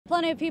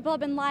Plenty of people have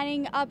been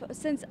lining up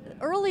since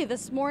early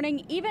this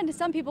morning, even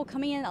some people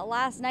coming in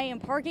last night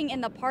and parking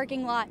in the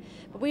parking lot.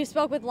 But we've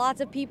spoke with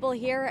lots of people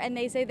here and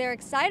they say they're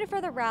excited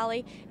for the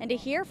rally and to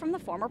hear from the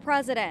former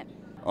president.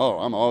 Oh,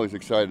 I'm always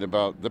excited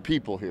about the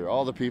people here,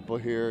 all the people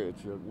here.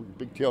 It's a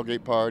big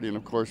tailgate party, and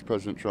of course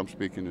President Trump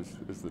speaking is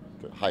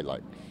the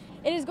highlight.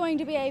 It is going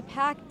to be a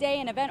packed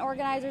day, and event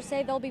organizers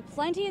say there'll be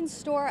plenty in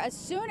store as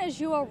soon as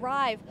you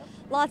arrive.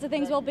 Lots of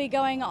things will be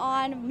going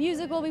on.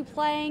 Music will be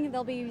playing.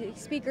 There'll be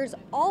speakers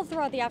all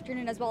throughout the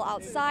afternoon as well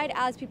outside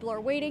as people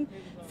are waiting.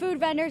 Food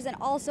vendors and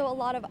also a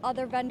lot of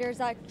other vendors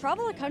that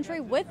travel the country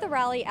with the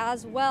rally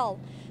as well.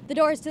 The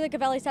doors to the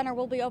Covelli Center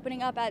will be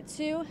opening up at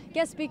 2,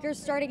 guest speakers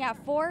starting at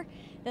 4.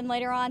 Then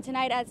later on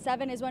tonight at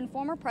 7 is when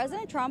former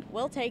President Trump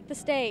will take the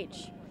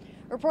stage.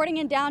 Reporting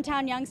in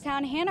downtown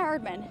Youngstown, Hannah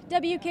Erdman,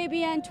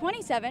 WKBN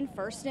 27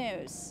 First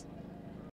News.